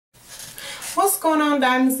going on,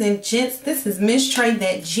 diamonds and gents? This is Miss Trey,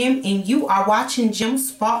 that Gem, and you are watching Gem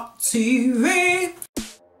Spot TV.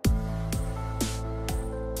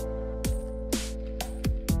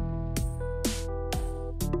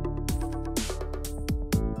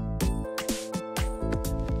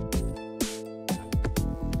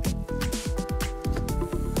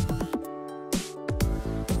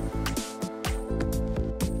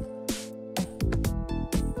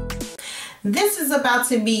 This is about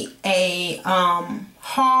to be a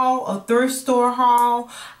haul, a thrift store haul.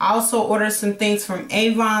 I also ordered some things from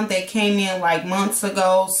AVON that came in like months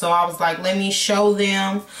ago, so I was like, let me show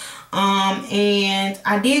them. And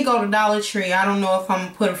I did go to Dollar Tree. I don't know if I'm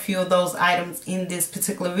gonna put a few of those items in this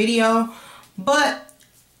particular video, but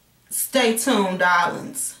stay tuned,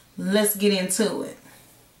 darlings. Let's get into it.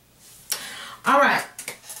 All right,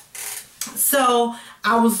 so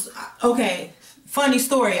funny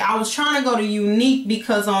story. I was trying to go to Unique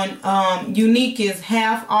because on Unique is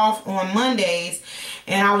half off on Mondays,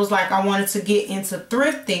 and I was like, I wanted to get into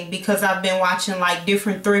thrifting because I've been watching like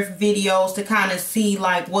different thrift videos to kind of see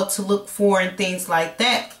like what to look for and things like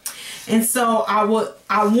that. And so I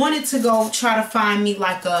wanted to go try to find me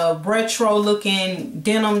like a retro looking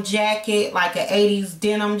denim jacket, like an 80s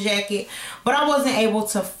denim jacket, but I wasn't able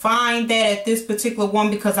to find that at this particular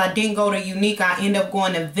one because I didn't go to Unique. I ended up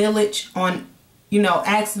going to Village on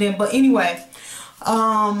accident. But anyway,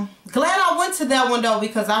 glad I went to that one though,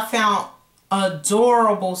 because I found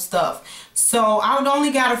adorable stuff. So I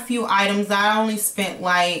only got a few items. I only spent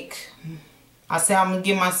like, I said I'm gonna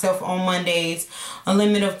give myself on Mondays a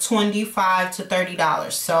limit of $25 to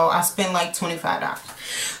 $30. So I spent like $25.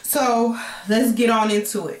 So let's get on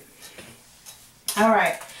into it. All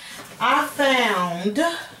right, I found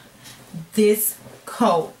this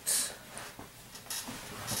coat.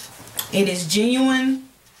 It is genuine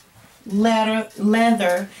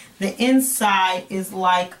leather. The inside is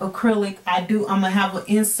like acrylic. I'm gonna have an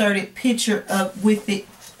inserted picture of with it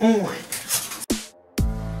on.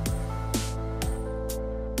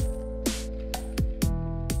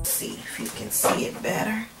 Let's see if you can see it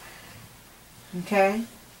better. Okay,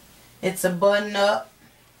 it's a button up.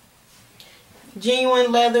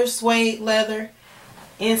 Genuine leather, suede leather.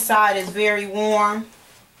 Inside is very warm.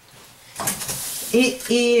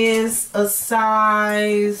 It is a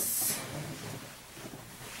size,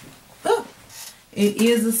 it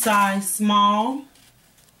is a size small.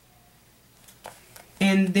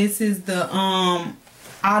 And this is the,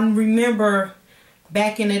 I remember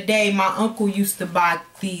back in the day, my uncle used to buy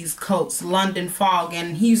these coats, London Fog,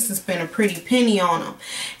 and he used to spend a pretty penny on them.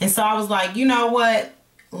 And so I was like, you know what,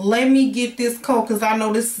 let me get this coat because I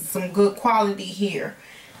know this is some good quality here.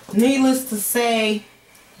 Needless to say,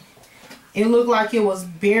 it looked like it was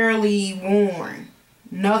barely worn.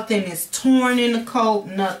 Nothing is torn in the coat,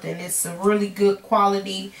 nothing. It's a really good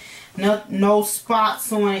quality. No spots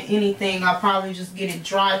on it, anything. I'll probably just get it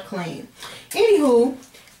dry clean. Anywho,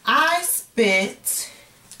 I spent,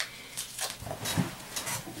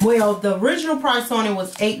 well, the original price on it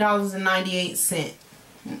was $8.98.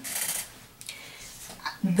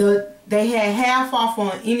 They had half off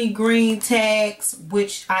on any green tags,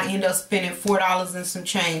 which I ended up spending $4 and some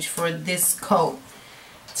change for this coat.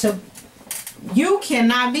 You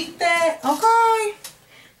cannot beat that, okay?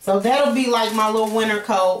 So that'll be like my little winter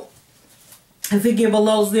coat. If it get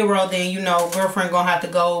below zero, then girlfriend gonna have to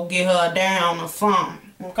go get her down or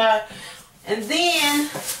something, okay? And then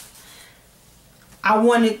I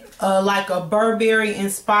wanted like a Burberry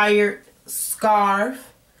inspired scarf.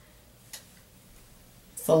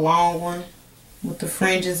 It's a long one with the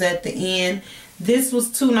fringes at the end. This was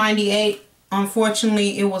 $2.98.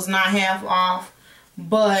 Unfortunately, it was not half off.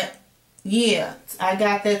 But yeah, I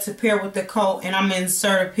got that to pair with the coat, and I'm gonna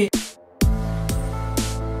insert a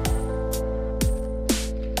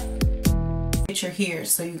picture here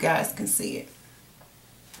so you guys can see it.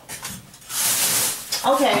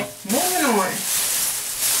 Okay, moving on.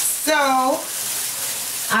 So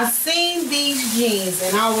I seen these jeans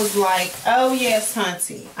and I was like, oh yes,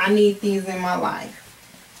 hunty, I need these in my life.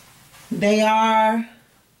 They are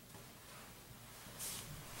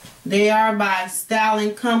by Style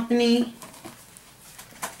 & Company.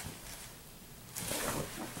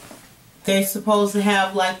 They're supposed to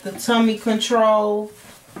have like the tummy control.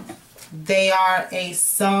 They are a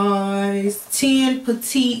size 10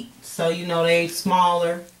 petite, so they're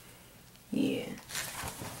smaller. Yeah.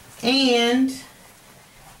 And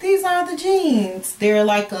these are the jeans. They're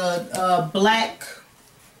like a black,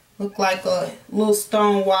 look like a little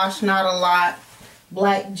stone wash, not a lot,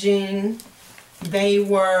 black jean. They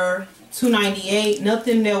were $2.98.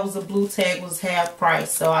 Nothing that was a blue tag was half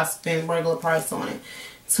price, so I spent regular price on it.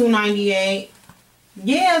 $2.98.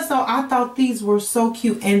 yeah, so I thought these were so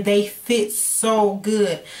cute and they fit so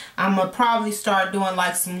good. I'm gonna probably start doing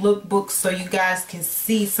like some lookbooks so you guys can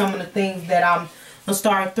see some of the things that I'm gonna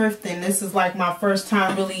start thrifting. This is like my first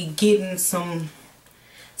time really getting some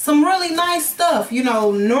really nice stuff. You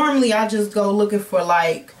know, normally I just go looking for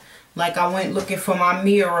like I went looking for my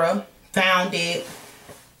mirror, found it.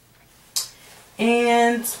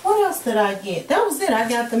 And what else did I get? That was it. I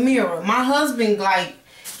got the mirror. My husband, like,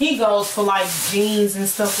 he goes for like jeans and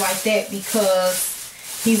stuff like that because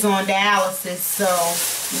he's on dialysis. So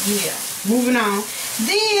yeah, moving on.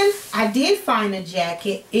 Then I did find a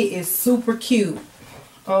jacket. It is super cute.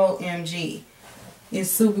 OMG, it's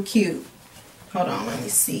super cute. Hold on, let me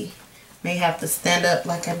see. May have to stand up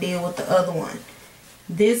like I did with the other one.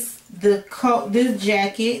 This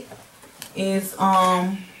jacket is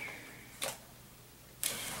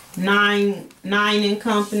 9 and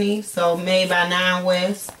Company, so made by 9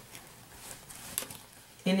 West,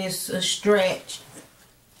 and it's a stretch.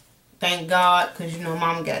 Thank God, because you know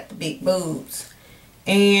Mama got the big boobs.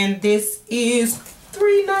 And this is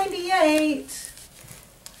 $3.98.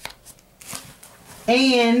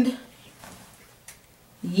 And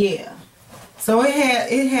yeah, so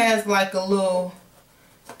it has like a little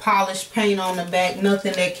polished paint on the back,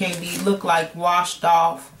 nothing that can be look like washed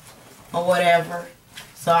off or whatever.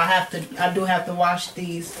 So I do have to wash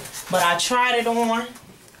these, but I tried it on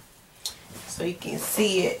so you can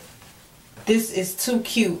see it. This is too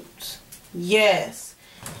cute. Yes.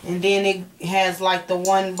 And then it has like the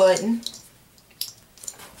one button,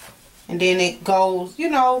 and then it goes, you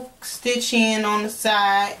know, stitch in on the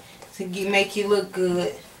side to make you look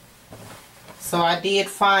good. So I did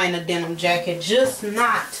find a denim jacket, just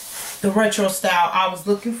not the retro style I was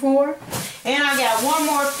looking for. And I got one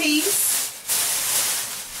more piece.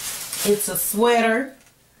 It's a sweater.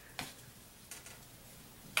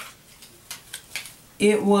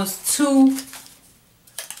 It was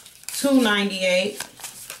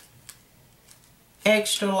 $2.98,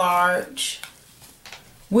 extra large,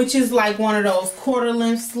 which is like one of those quarter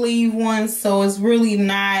length sleeve ones. So it's really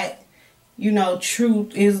not, you know, true.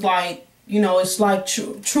 It's like, you know, it's like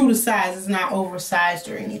true to size. It's not oversized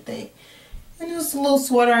or anything. And it's a little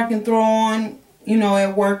sweater I can throw on, you know,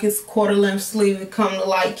 at work. It's quarter length sleeve. It comes to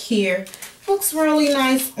like here. Looks really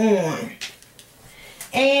nice on.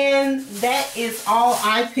 And that is all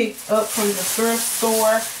I picked up from the thrift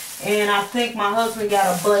store. And I think my husband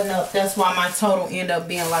got a button up. That's why my total ended up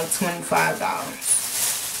being like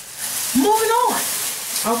 $25. Moving on.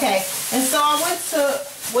 Okay, and so I went to,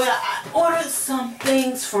 well, I ordered some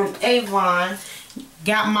things from AVON.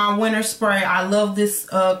 Got my winter spray. I love this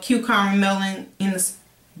cucumber melon in the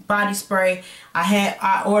body spray.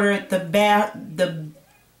 I ordered the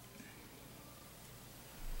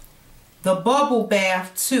bubble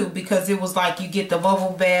bath too, because it was like you get the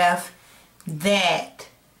bubble bath, that,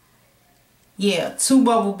 yeah, 2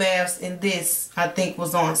 bubble baths, and this I think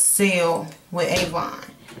was on sale with AVON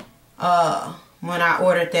when I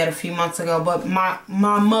ordered that a few months ago. But my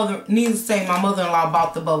mother, needless to say, my mother-in-law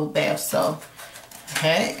bought the bubble bath, so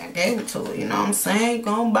hey, I gave it to her, you know what I'm saying?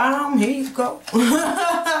 Gonna buy them, here you go.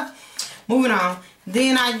 Moving on.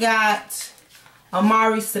 Then I got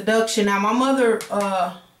Amari Seduction. Now my mother,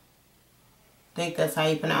 I think that's how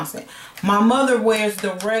you pronounce it. My mother wears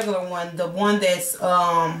the regular one, the one that's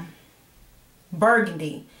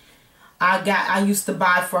burgundy. I used to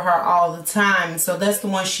buy for her all the time, so that's the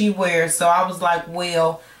one she wears. So I was like,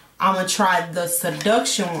 well, I'm gonna try the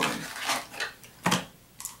Seduction one.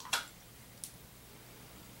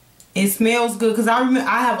 It smells good, because I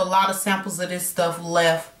have a lot of samples of this stuff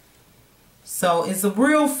left. So it's a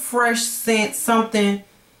real fresh scent, something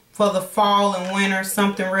for the fall and winter,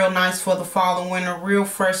 something real nice for the fall and winter. Real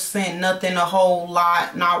fresh scent, nothing a whole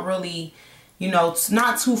lot, not really, you know, it's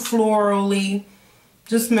not too florally,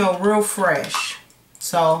 just smell real fresh.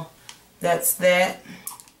 So that's that.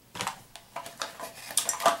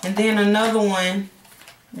 And then another one,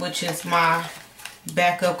 which is my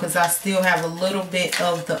backup, because I still have a little bit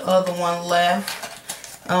of the other one left.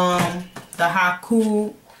 The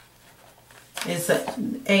Haku is a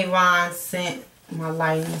AVON scent. My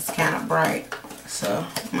lighting is kind of bright, so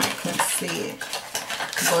you might couldn't see it.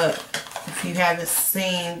 But if you haven't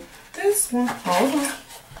seen this one, hold on.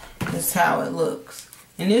 This is how it looks.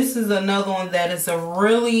 And this is another one that is a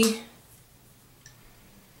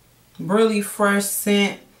really fresh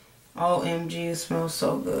scent. OMG, it smells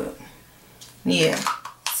so good. Yeah,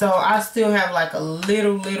 so I still have like a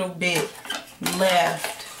little bit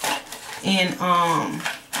left in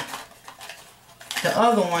the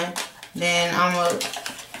other one. Then I'm gonna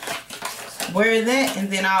wear that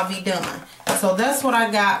and then I'll be done. So that's what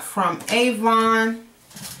I got from AVON.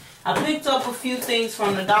 I picked up a few things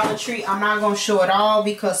from the Dollar Tree. I'm not going to show it all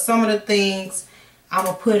because some of the things I'm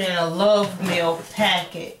going to put in a Love Meal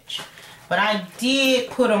package. But I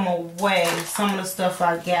did put them away. Some of the stuff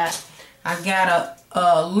I got. I got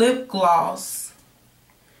a lip gloss.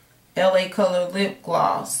 LA Color lip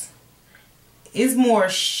gloss. It's more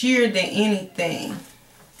sheer than anything.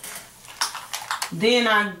 Then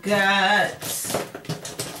I got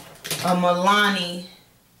a Milani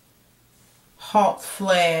Hot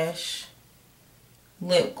Flash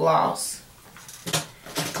lip gloss.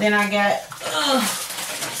 Then I got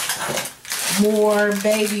more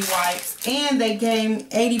baby wipes, and they came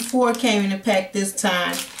 84 came in the pack this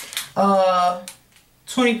time.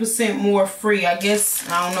 20% more free. I guess,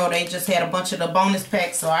 I don't know, they just had a bunch of the bonus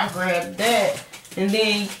packs, so I grabbed that. And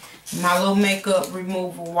then my little makeup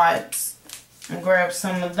removal wipes, and grabbed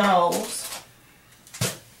some of those.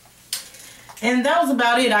 And that was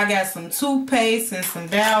about it. I got some toothpaste and some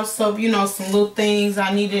bath soap, you know, some little things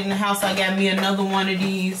I needed in the house. I got me another one of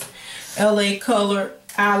these LA Color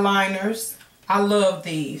eyeliners. I love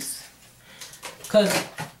these because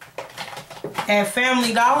at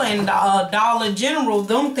Family Dollar and Dollar General,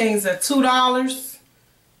 them things are $2,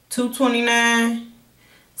 $2.29.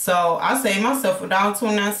 So I saved myself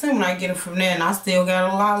 $1.29 when I get it from there, and I still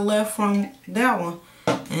got a lot left from that one.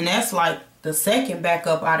 And that's like the second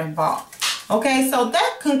backup I done bought. Okay, so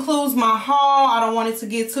that concludes my haul. I don't want it to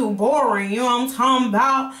get too boring, you know what I'm talking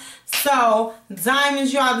about. So,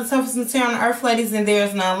 diamonds, you are the toughest material on the earth, ladies, and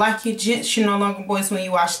there's none like you. Gents, you're no longer boys when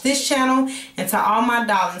you watch this channel. And to all my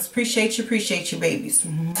darlings, appreciate you, babies.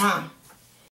 Mwah.